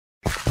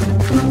Hello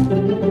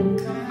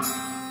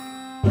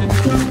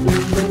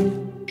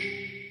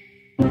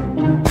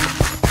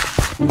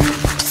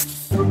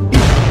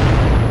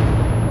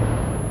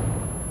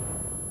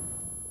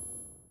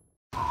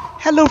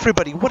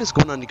everybody, what is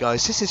going on you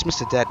guys? This is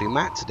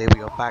MrDeadlyMatt. Today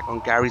we are back on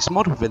Garry's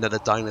mod with another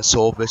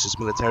dinosaur versus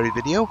military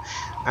video.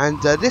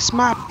 And this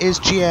map is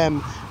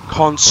GM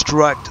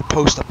Construct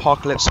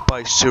Post-Apocalypse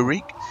by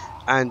Zurich.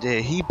 And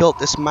he built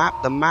this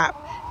map. The map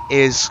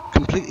is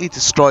completely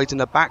destroyed. In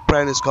the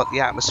background it's got the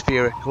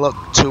atmospheric look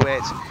to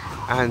it.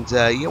 And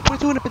yeah, we're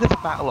doing a bit of a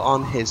battle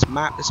on his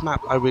map. This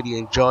map I really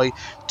enjoy.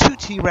 2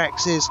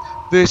 T-Rexes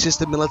versus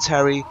the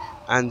military.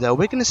 And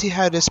we're going to see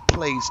how this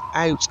plays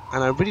out,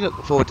 and I'm really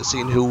looking forward to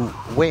seeing who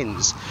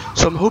wins.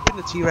 So I'm hoping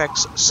the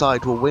T-Rex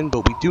side will win,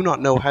 but we do not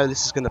know how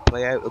this is going to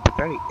play out. It'll be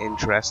very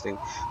interesting.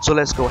 So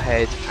let's go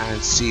ahead and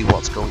see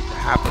what's going to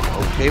happen.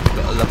 Okay, we've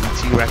got a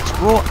lovely T-Rex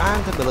roar,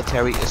 and the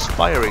military is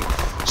firing.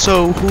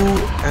 So who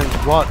and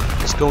what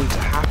is going to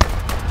happen?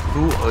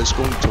 Who is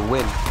going to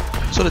win?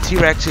 So the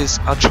T-Rexes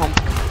are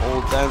chomping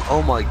all down.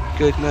 Oh my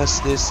goodness,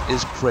 this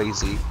is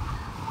crazy.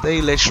 They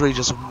literally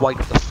just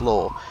wiped the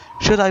floor.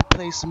 Should I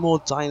place some more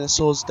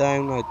dinosaurs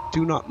down? I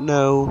do not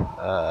know.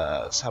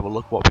 Let's have a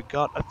look what we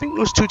got. I think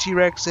those 2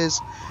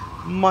 T-Rexes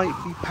might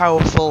be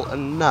powerful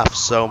enough.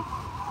 So,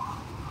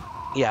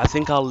 yeah, I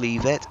think I'll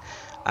leave it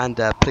and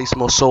place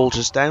more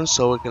soldiers down.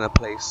 So we're going to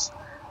place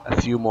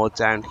a few more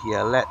down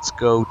here. Let's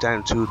go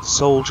down to the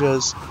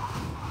soldiers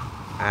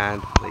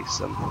and place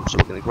them. So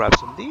we're going to grab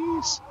some of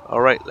these.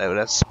 Alright,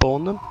 let's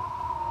spawn them.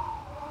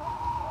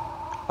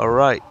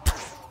 Alright,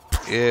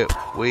 here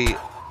we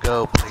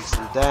go. Place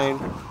them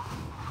down.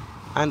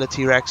 And the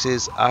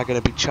T-Rexes are going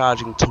to be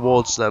charging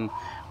towards them,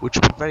 which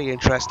will be very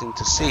interesting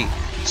to see.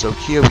 So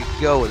here we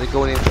go, they're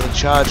going in for the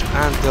charge,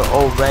 and they're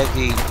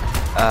already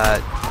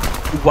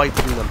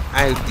wiping them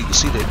out. You can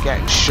see they're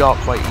getting shot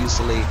quite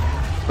easily,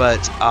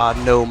 but are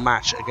no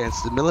match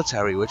against the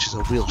military, which is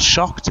a real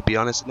shock, to be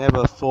honest. I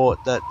never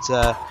thought that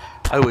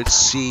I would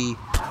see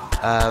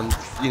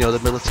you know,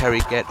 the military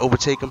get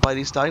overtaken by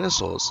these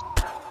dinosaurs.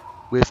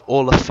 With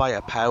all the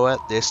firepower,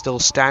 they're still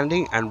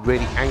standing and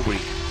really angry.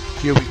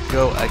 Here we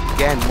go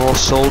again, more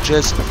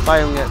soldiers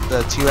firing at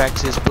the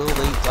T-Rexes. Will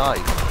they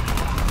die?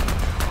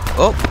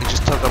 Oh, it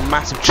just took a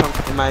massive chunk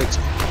of them out.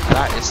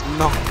 That is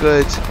not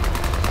good.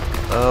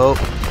 Oh,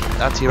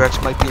 that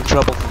T-Rex might be in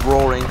trouble for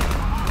roaring.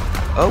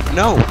 Oh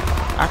no,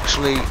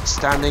 actually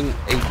standing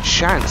a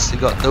chance. They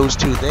got those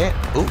 2 there.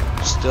 Oh,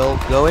 still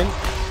going.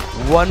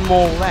 One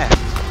more left.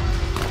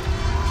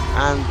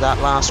 And that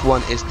last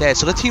one is dead.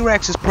 So the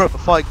T-Rex is put up a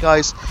fight,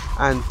 guys,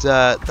 and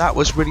that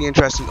was really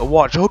interesting to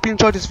watch. I hope you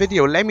enjoyed this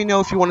video. Let me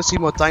know if you want to see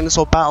more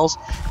dinosaur battles.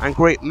 And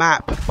great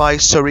map by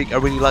Zurich. I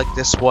really like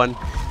this one,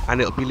 and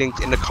it'll be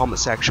linked in the comment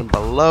section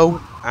below.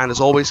 And as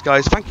always,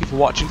 guys, thank you for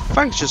watching,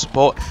 thanks for your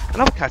support,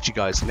 and I'll catch you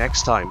guys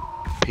next time.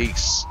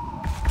 Peace.